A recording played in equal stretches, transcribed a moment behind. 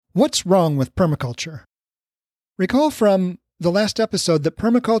What's wrong with permaculture? Recall from the last episode that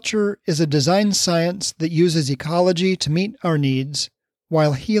permaculture is a design science that uses ecology to meet our needs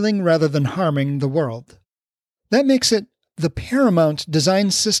while healing rather than harming the world. That makes it the paramount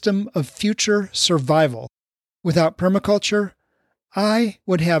design system of future survival. Without permaculture, I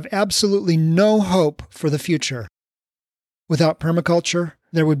would have absolutely no hope for the future. Without permaculture,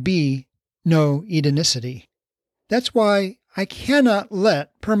 there would be no Edenicity. That's why I cannot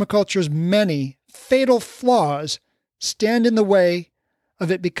let permaculture's many fatal flaws stand in the way of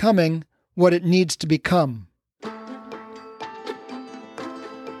it becoming what it needs to become.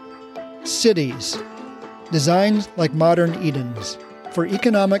 Cities, designed like modern Edens, for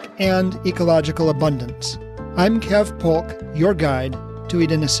economic and ecological abundance. I'm Kev Polk, your guide to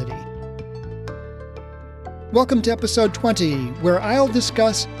Edenicity. Welcome to episode 20, where I'll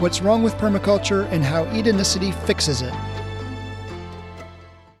discuss what's wrong with permaculture and how Edenicity fixes it.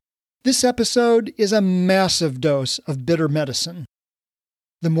 This episode is a massive dose of bitter medicine.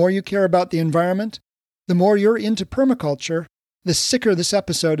 The more you care about the environment, the more you're into permaculture, the sicker this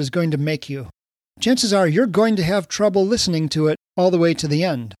episode is going to make you. Chances are you're going to have trouble listening to it all the way to the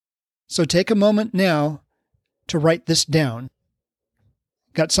end. So take a moment now to write this down.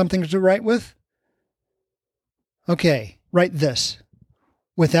 Got something to write with? Okay, write this.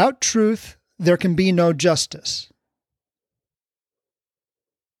 Without truth, there can be no justice.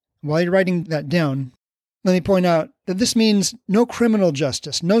 While you're writing that down, let me point out that this means no criminal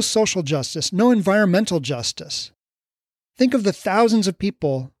justice, no social justice, no environmental justice. Think of the thousands of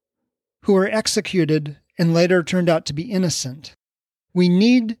people who were executed and later turned out to be innocent. We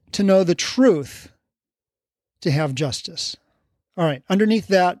need to know the truth to have justice. All right, underneath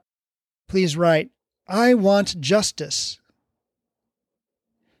that, please write, I want justice.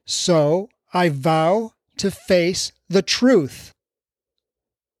 So I vow to face the truth.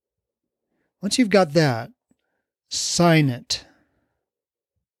 Once you've got that, sign it.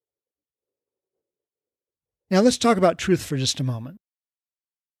 Now let's talk about truth for just a moment.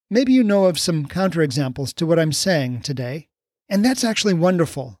 Maybe you know of some counterexamples to what I'm saying today, and that's actually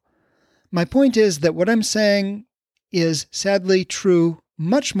wonderful. My point is that what I'm saying is sadly true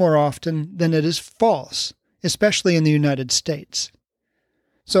much more often than it is false, especially in the United States.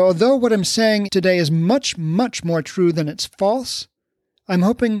 So although what I'm saying today is much, much more true than it's false, I'm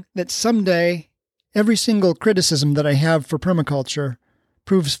hoping that someday every single criticism that I have for permaculture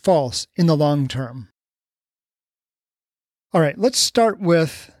proves false in the long term. All right, let's start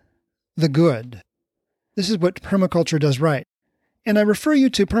with the good. This is what permaculture does right. And I refer you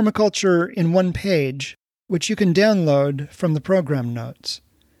to Permaculture in One Page, which you can download from the program notes.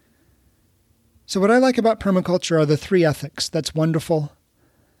 So what I like about permaculture are the three ethics. That's wonderful.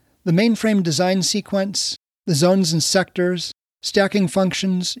 The mainframe design sequence, the zones and sectors, stacking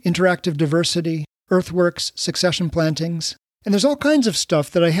functions, interactive diversity, earthworks, succession plantings, and there's all kinds of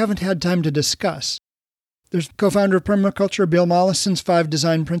stuff that I haven't had time to discuss. There's co-founder of permaculture, Bill Mollison's 5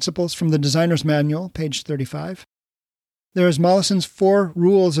 design principles from the Designer's Manual, page 35. There's Mollison's 4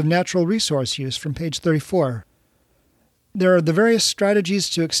 rules of natural resource use from page 34. There are the various strategies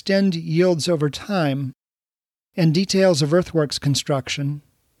to extend yields over time and details of earthworks construction,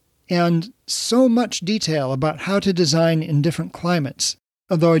 and so much detail about how to design in different climates,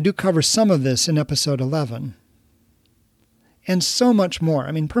 although I do cover some of this in episode 11. And so much more.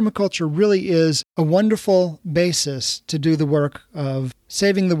 I mean, permaculture really is a wonderful basis to do the work of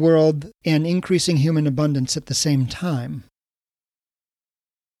saving the world and increasing human abundance at the same time.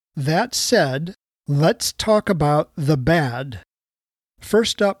 That said, let's talk about the bad.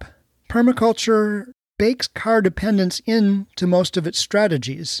 First up, permaculture bakes car dependence into most of its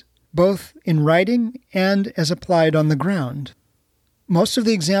strategies, both in writing and as applied on the ground. Most of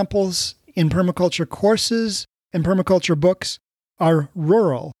the examples in permaculture courses and permaculture books are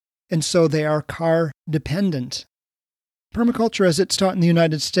rural, and so they are car dependent. Permaculture, as it's taught in the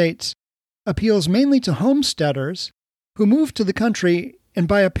United States, appeals mainly to homesteaders who move to the country and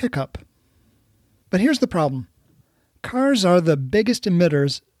buy a pickup. But here's the problem. Cars are the biggest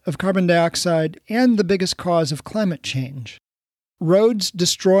emitters of carbon dioxide and the biggest cause of climate change. Roads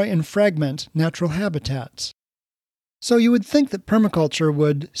destroy and fragment natural habitats. So you would think that permaculture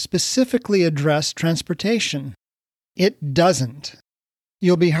would specifically address transportation. It doesn't.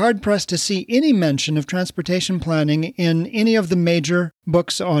 You'll be hard-pressed to see any mention of transportation planning in any of the major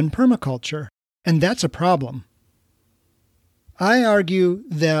books on permaculture, and that's a problem. I argue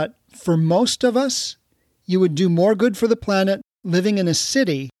that for most of us, you would do more good for the planet living in a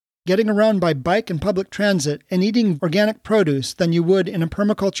city, getting around by bike and public transit, and eating organic produce than you would in a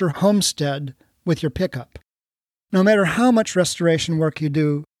permaculture homestead with your pickup. No matter how much restoration work you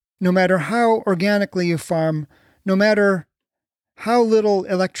do, no matter how organically you farm, no matter how little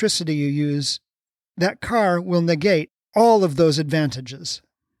electricity you use, that car will negate all of those advantages.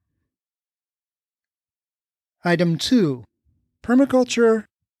 Item 2. Permaculture,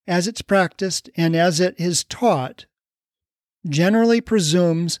 as it's practiced and as it is taught, generally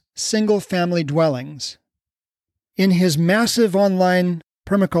presumes single-family dwellings. In his massive online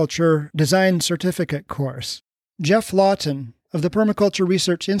permaculture design certificate course, Jeff Lawton of the Permaculture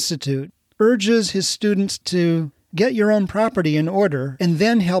Research Institute urges his students to get your own property in order and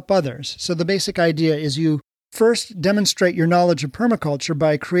then help others. So the basic idea is you first demonstrate your knowledge of permaculture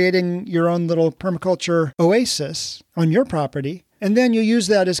by creating your own little permaculture oasis on your property, and then you use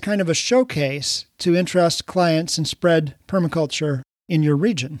that as kind of a showcase to interest clients and spread permaculture in your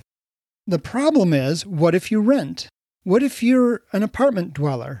region. The problem is, what if you rent? What if you're an apartment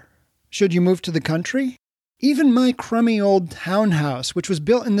dweller? Should you move to the country? Even my crummy old townhouse, which was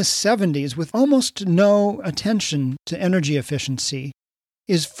built in the 70s with almost no attention to energy efficiency,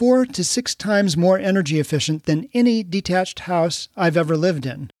 is 4 to 6 times more energy efficient than any detached house I've ever lived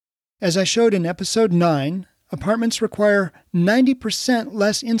in. As I showed in episode 9, apartments require 90%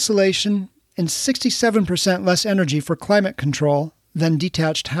 less insulation and 67% less energy for climate control than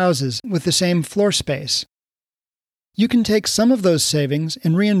detached houses with the same floor space. You can take some of those savings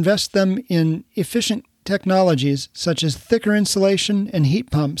and reinvest them in efficient technologies such as thicker insulation and heat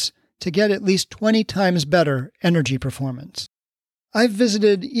pumps to get at least 20 times better energy performance. I've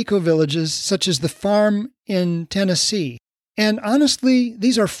visited eco-villages such as the farm in Tennessee, and honestly,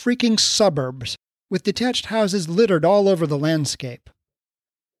 these are freaking suburbs with detached houses littered all over the landscape.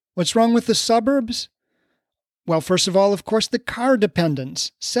 What's wrong with the suburbs? Well, first of all, of course, the car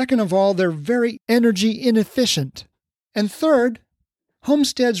dependence. Second of all, they're very energy inefficient. And third,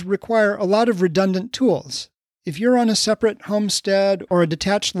 homesteads require a lot of redundant tools. If you're on a separate homestead or a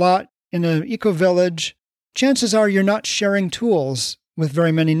detached lot in an eco-village, chances are you're not sharing tools with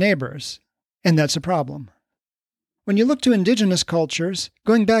very many neighbors, and that's a problem. When you look to indigenous cultures,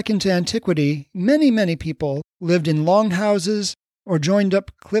 going back into antiquity, many people lived in longhouses or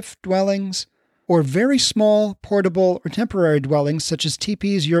joined-up cliff dwellings, or very small, portable, or temporary dwellings such as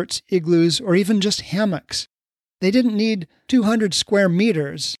teepees, yurts, igloos, or even just hammocks. They didn't need 200 square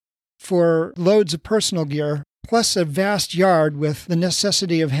meters for loads of personal gear, plus a vast yard with the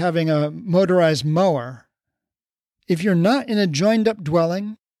necessity of having a motorized mower. If you're not in a joined-up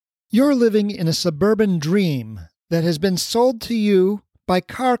dwelling, you're living in a suburban dream that has been sold to you by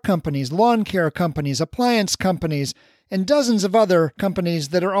car companies, lawn care companies, appliance companies, and dozens of other companies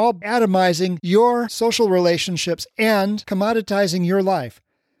that are all atomizing your social relationships and commoditizing your life.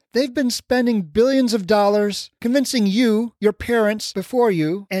 They've been spending billions of dollars convincing you, your parents before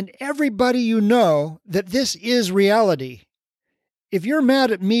you, and everybody you know that this is reality. If you're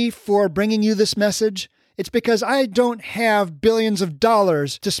mad at me for bringing you this message, it's because I don't have billions of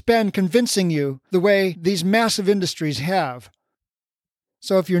dollars to spend convincing you the way these massive industries have.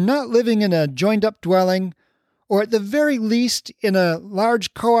 So if you're not living in a joined-up dwelling, or at the very least in a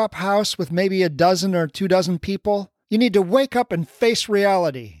large co-op house with maybe a dozen or 24 people, you need to wake up and face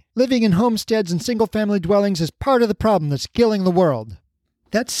reality. Living in homesteads and single-family dwellings is part of the problem that's killing the world.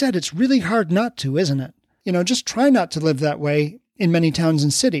 That said, it's really hard not to, isn't it? Just try not to live that way in many towns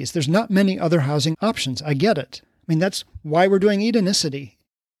and cities. There's not many other housing options. I get it. That's why we're doing Edenicity.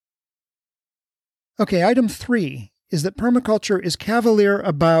 Okay, item 3 is that permaculture is cavalier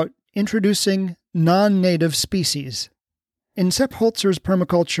about introducing non-native species. In Sepp Holzer's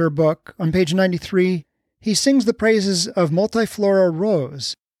permaculture book, on page 93, he sings the praises of multiflora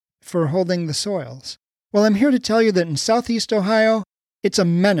rose for holding the soils. Well, I'm here to tell you that in southeast Ohio, it's a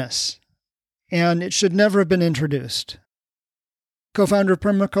menace, and it should never have been introduced. Co-founder of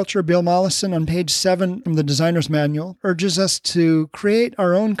permaculture Bill Mollison, on page 7 from the Designer's Manual, urges us to create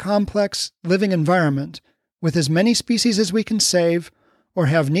our own complex living environment with as many species as we can save or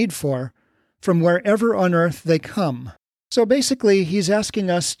have need for from wherever on Earth they come. So basically, he's asking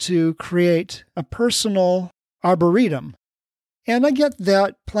us to create a personal arboretum. And I get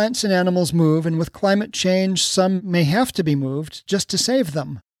that plants and animals move, and with climate change, some may have to be moved just to save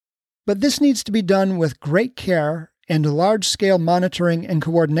them. But this needs to be done with great care and large-scale monitoring and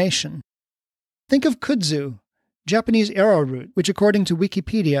coordination. Think of kudzu, Japanese arrowroot, which according to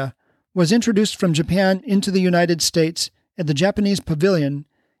Wikipedia, was introduced from Japan into the United States at the Japanese Pavilion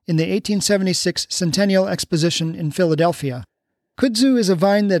in the 1876 Centennial Exposition in Philadelphia. Kudzu is a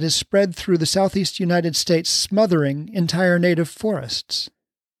vine that is spread through the southeast United States, smothering entire native forests.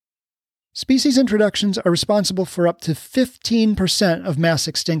 Species introductions are responsible for up to 15% of mass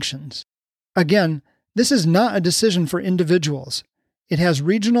extinctions. Again, this is not a decision for individuals. It has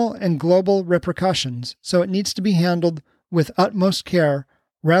regional and global repercussions, so it needs to be handled with utmost care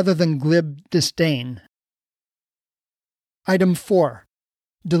rather than glib disdain. Item 4.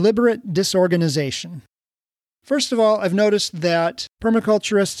 Deliberate disorganization. First of all, I've noticed that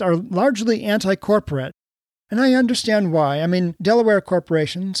permaculturists are largely anti-corporate, and I understand why. Delaware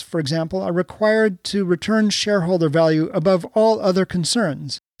corporations, for example, are required to return shareholder value above all other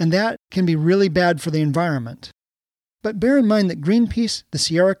concerns, and that can be really bad for the environment. But bear in mind that Greenpeace, the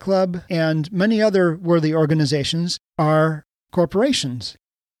Sierra Club, and many other worthy organizations are corporations.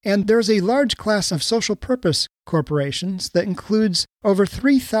 And there's a large class of social purpose corporations that includes over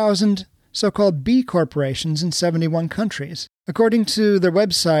 3,000 so-called B corporations in 71 countries. According to their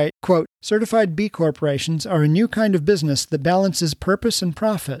website, quote, certified B corporations are a new kind of business that balances purpose and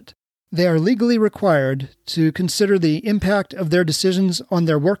profit. They are legally required to consider the impact of their decisions on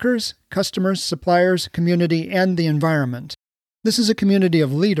their workers, customers, suppliers, community, and the environment. This is a community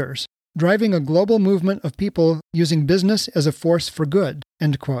of leaders, driving a global movement of people using business as a force for good,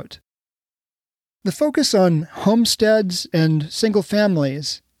 end quote. The focus on homesteads and single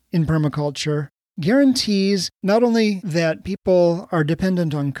families in permaculture guarantees not only that people are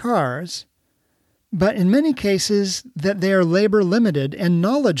dependent on cars, but in many cases that they are labor limited and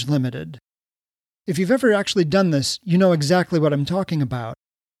knowledge limited. If you've ever actually done this, you know exactly what I'm talking about.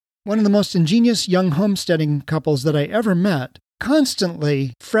 One of the most ingenious young homesteading couples that I ever met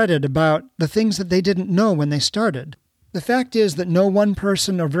constantly fretted about the things that they didn't know when they started. The fact is that no one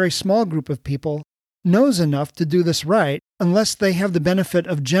person or very small group of people knows enough to do this right unless they have the benefit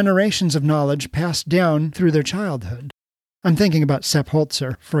of generations of knowledge passed down through their childhood. I'm thinking about Sepp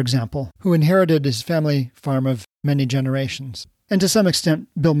Holzer, for example, who inherited his family farm of many generations, and to some extent,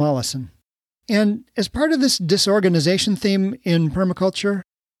 Bill Mollison. And as part of this disorganization theme in permaculture,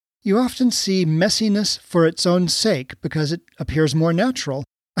 you often see messiness for its own sake because it appears more natural.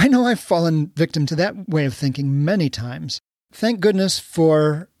 I know I've fallen victim to that way of thinking many times. Thank goodness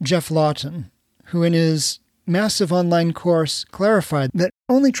for Geoff Lawton, who in his massive online course clarified that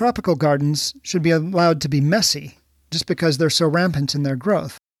only tropical gardens should be allowed to be messy, just because they're so rampant in their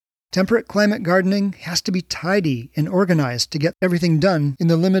growth. Temperate climate gardening has to be tidy and organized to get everything done in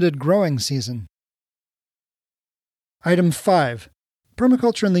the limited growing season. Item 5.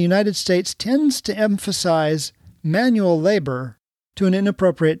 Permaculture in the United States tends to emphasize manual labor to an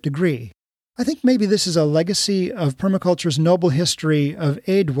inappropriate degree. I think maybe this is a legacy of permaculture's noble history of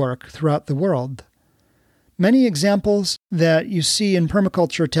aid work throughout the world. Many examples that you see in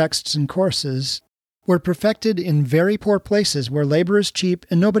permaculture texts and courses were perfected in very poor places where labor is cheap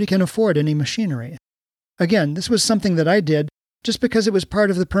and nobody can afford any machinery. Again, this was something that I did just because it was part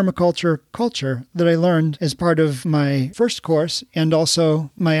of the permaculture culture that I learned as part of my first course and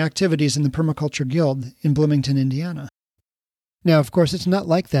also my activities in the Permaculture Guild in Bloomington, Indiana. Now, of course, it's not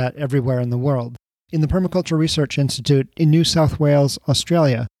like that everywhere in the world. In the Permaculture Research Institute in New South Wales,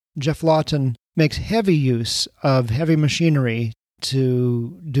 Australia, Geoff Lawton makes heavy use of heavy machinery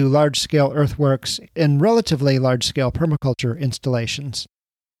to do large-scale earthworks and relatively large-scale permaculture installations.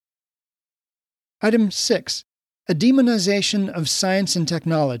 Item 6. A demonization of science and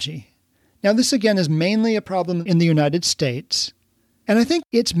technology. Now, this again is mainly a problem in the United States, and I think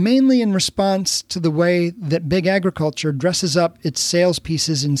it's mainly in response to the way that big agriculture dresses up its sales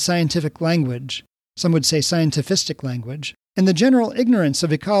pieces in scientific language, some would say scientifistic language, and the general ignorance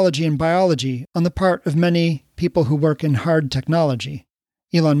of ecology and biology on the part of many people who work in hard technology.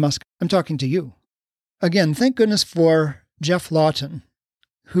 Elon Musk, I'm talking to you. Again, thank goodness for Geoff Lawton,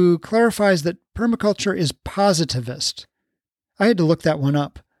 who clarifies that permaculture is positivist. I had to look that one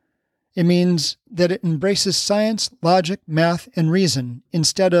up. It means that it embraces science, logic, math, and reason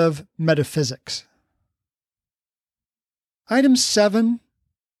instead of metaphysics. Item 7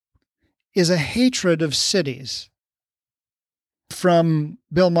 is a hatred of cities. From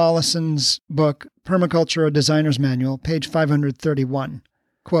Bill Mollison's book, Permaculture, a Designer's Manual, page 531.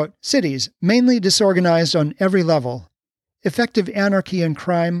 Quote, cities, mainly disorganized on every level, effective anarchy and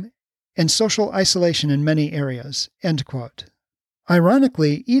crime, and social isolation in many areas, end quote.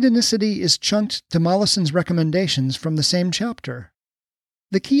 Ironically, Edenicity is chunked to Mollison's recommendations from the same chapter.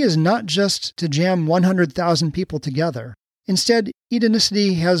 The key is not just to jam 100,000 people together. Instead,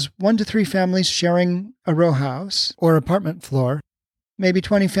 Edenicity has 1 to 3 families sharing a row house or apartment floor, maybe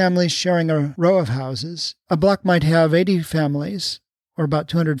 20 families sharing a row of houses. A block might have 80 families, or about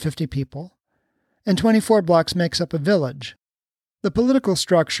 250 people, and 24 blocks makes up a village. The political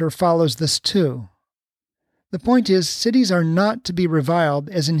structure follows this too. The point is, cities are not to be reviled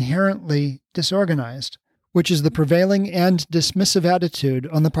as inherently disorganized, which is the prevailing and dismissive attitude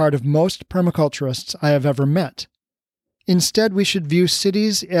on the part of most permaculturists I have ever met. Instead, we should view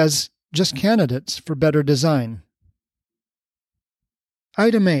cities as just candidates for better design.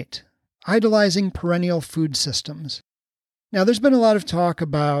 Item 8. Idolizing perennial food systems. Now, there's been a lot of talk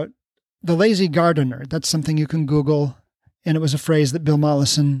about the lazy gardener. That's something you can Google, and it was a phrase that Bill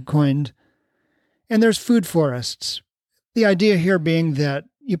Mollison coined. And there's food forests. The idea here being that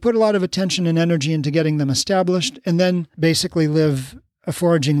you put a lot of attention and energy into getting them established and then basically live a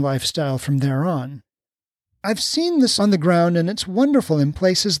foraging lifestyle from there on. I've seen this on the ground, and it's wonderful in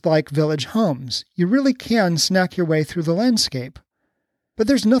places like village homes. You really can snack your way through the landscape. But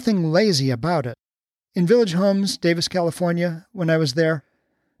there's nothing lazy about it. In Village Homes, Davis, California, when I was there,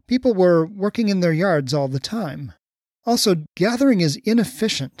 people were working in their yards all the time. Also, gathering is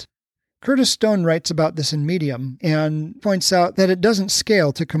inefficient. Curtis Stone writes about this in Medium and points out that it doesn't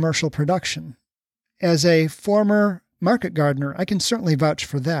scale to commercial production. As a former market gardener, I can certainly vouch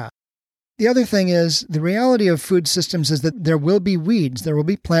for that. The other thing is, the reality of food systems is that there will be weeds, there will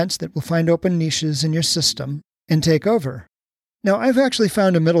be plants that will find open niches in your system and take over. Now, I've actually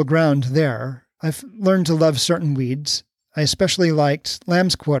found a middle ground there. I've learned to love certain weeds. I especially liked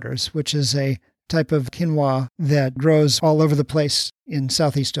lamb's quarters, which is a type of quinoa that grows all over the place in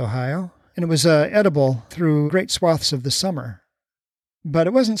southeast Ohio, and it was edible through great swaths of the summer. But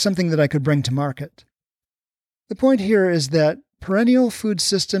it wasn't something that I could bring to market. The point here is that perennial food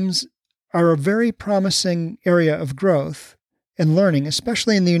systems are a very promising area of growth and learning,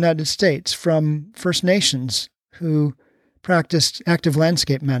 especially in the United States, from First Nations who practiced active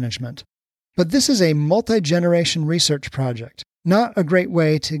landscape management. But this is a multi-generation research project, not a great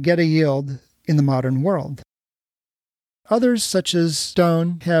way to get a yield in the modern world. Others, such as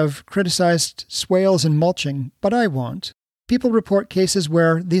Stone, have criticized swales and mulching, but I won't. People report cases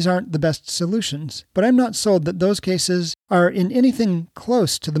where these aren't the best solutions, but I'm not sold that those cases are in anything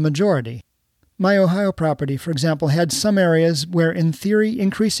close to the majority. My Ohio property, for example, had some areas where, in theory,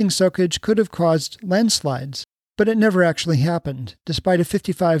 increasing soakage could have caused landslides, but it never actually happened, despite a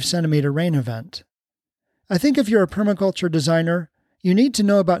 55-centimeter rain event. I think if you're a permaculture designer, you need to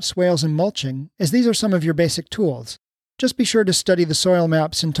know about swales and mulching, as these are some of your basic tools. Just be sure to study the soil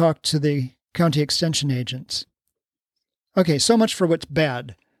maps and talk to the county extension agents. Okay, so much for what's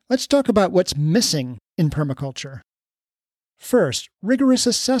bad. Let's talk about what's missing in permaculture. First, rigorous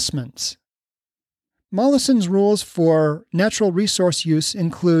assessments. Mollison's rules for natural resource use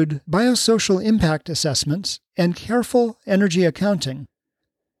include biosocial impact assessments and careful energy accounting.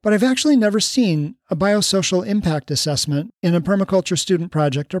 But I've actually never seen a biosocial impact assessment in a permaculture student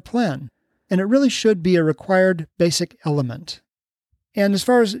project or plan, and it really should be a required basic element. And as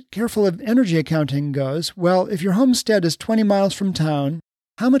far as careful energy accounting goes, well, if your homestead is 20 miles from town,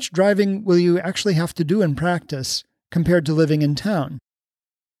 how much driving will you actually have to do in practice compared to living in town?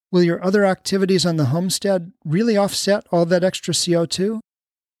 Will your other activities on the homestead really offset all that extra CO2?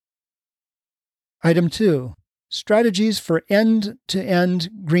 Item 2. Strategies for end-to-end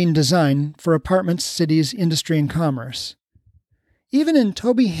green design for apartments, cities, industry, and commerce. Even in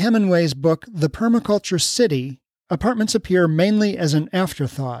Toby Hemingway's book, The Permaculture City, apartments appear mainly as an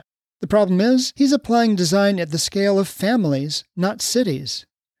afterthought. The problem is, he's applying design at the scale of families, not cities.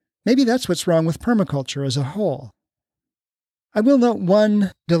 Maybe that's what's wrong with permaculture as a whole. I will note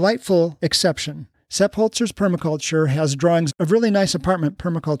one delightful exception. Sepp Holzer's Permaculture has drawings of really nice apartment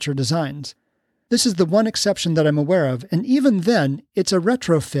permaculture designs. This is the one exception that I'm aware of, and even then, it's a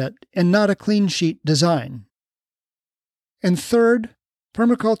retrofit and not a clean sheet design. And third,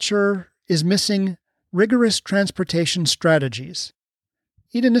 permaculture is missing rigorous transportation strategies.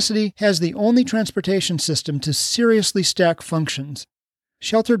 Edenicity has the only transportation system to seriously stack functions.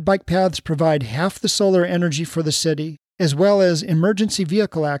 Sheltered bike paths provide half the solar energy for the city, as well as emergency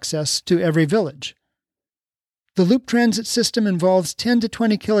vehicle access to every village. The loop transit system involves 10 to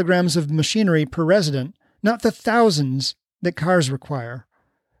 20 kilograms of machinery per resident, not the thousands that cars require,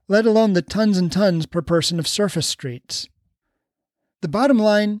 let alone the tons and tons per person of surface streets. The bottom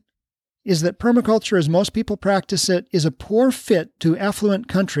line is that permaculture, as most people practice it, is a poor fit to affluent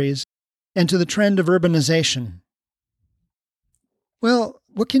countries and to the trend of urbanization. Well,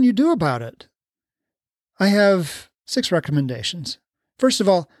 what can you do about it? I have 6 recommendations. First of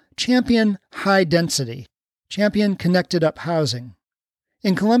all, champion high density. Champion connected-up housing.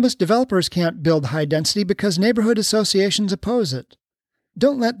 In Columbus, developers can't build high density because neighborhood associations oppose it.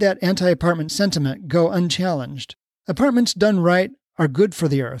 Don't let that anti-apartment sentiment go unchallenged. Apartments done right are good for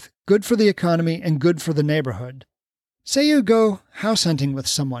the earth, good for the economy, and good for the neighborhood. Say you go house hunting with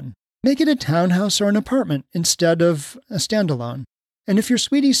someone. Make it a townhouse or an apartment instead of a standalone. And if your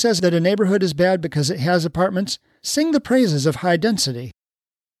sweetie says that a neighborhood is bad because it has apartments, sing the praises of high density.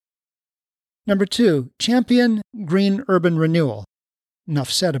 Number 2, champion green urban renewal.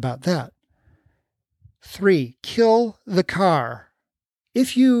 Enough said about that. 3, kill the car.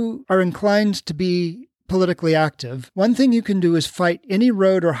 If you are inclined to be politically active, one thing you can do is fight any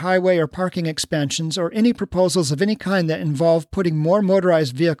road or highway or parking expansions or any proposals of any kind that involve putting more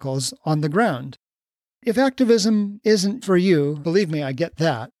motorized vehicles on the ground. If activism isn't for you, believe me, I get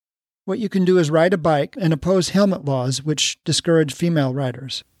that. What you can do is ride a bike and oppose helmet laws which discourage female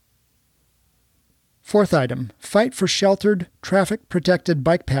riders. 4th item, fight for sheltered, traffic-protected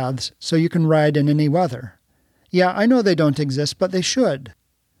bike paths so you can ride in any weather. Yeah, I know they don't exist, but they should.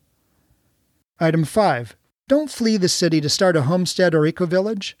 Item 5, don't flee the city to start a homestead or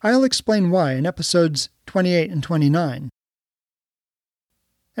eco-village. I'll explain why in episodes 28 and 29.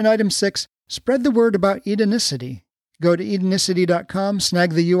 And item 6, spread the word about Edenicity. Go to Edenicity.com,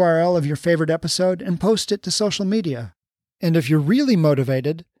 snag the URL of your favorite episode, and post it to social media. And if you're really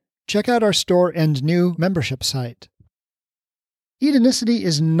motivated, check out our store and new membership site. Edenicity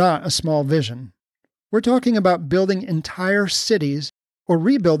is not a small vision. We're talking about building entire cities or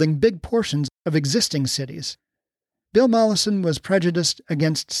rebuilding big portions of existing cities. Bill Mollison was prejudiced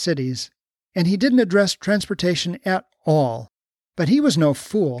against cities, and he didn't address transportation at all. But he was no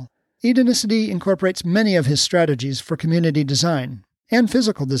fool. Edenicity incorporates many of his strategies for community design, and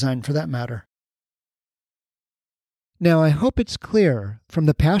physical design for that matter. Now, I hope it's clear from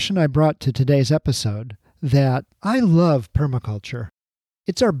the passion I brought to today's episode that I love permaculture.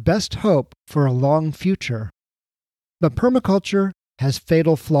 It's our best hope for a long future. But permaculture has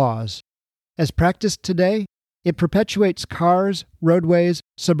fatal flaws. As practiced today, it perpetuates cars, roadways,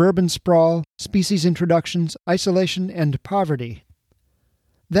 suburban sprawl, species introductions, isolation, and poverty.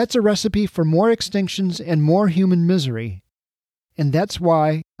 That's a recipe for more extinctions and more human misery. And that's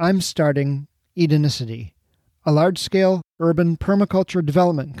why I'm starting Edenicity, a large-scale urban permaculture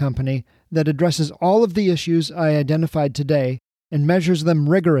development company that addresses all of the issues I identified today and measures them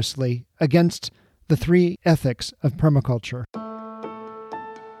rigorously against the 3 ethics of permaculture.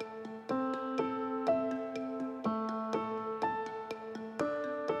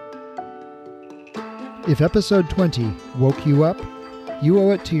 If episode 20 woke you up, you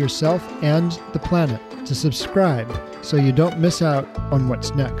owe it to yourself and the planet to subscribe so you don't miss out on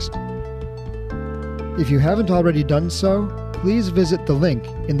what's next. If you haven't already done so, please visit the link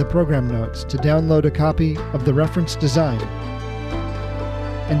in the program notes to download a copy of the reference design.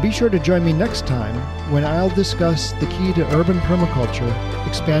 And be sure to join me next time when I'll discuss the key to urban permaculture,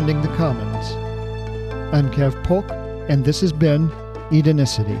 expanding the commons. I'm Kev Polk, and this has been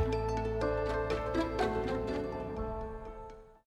Edenicity.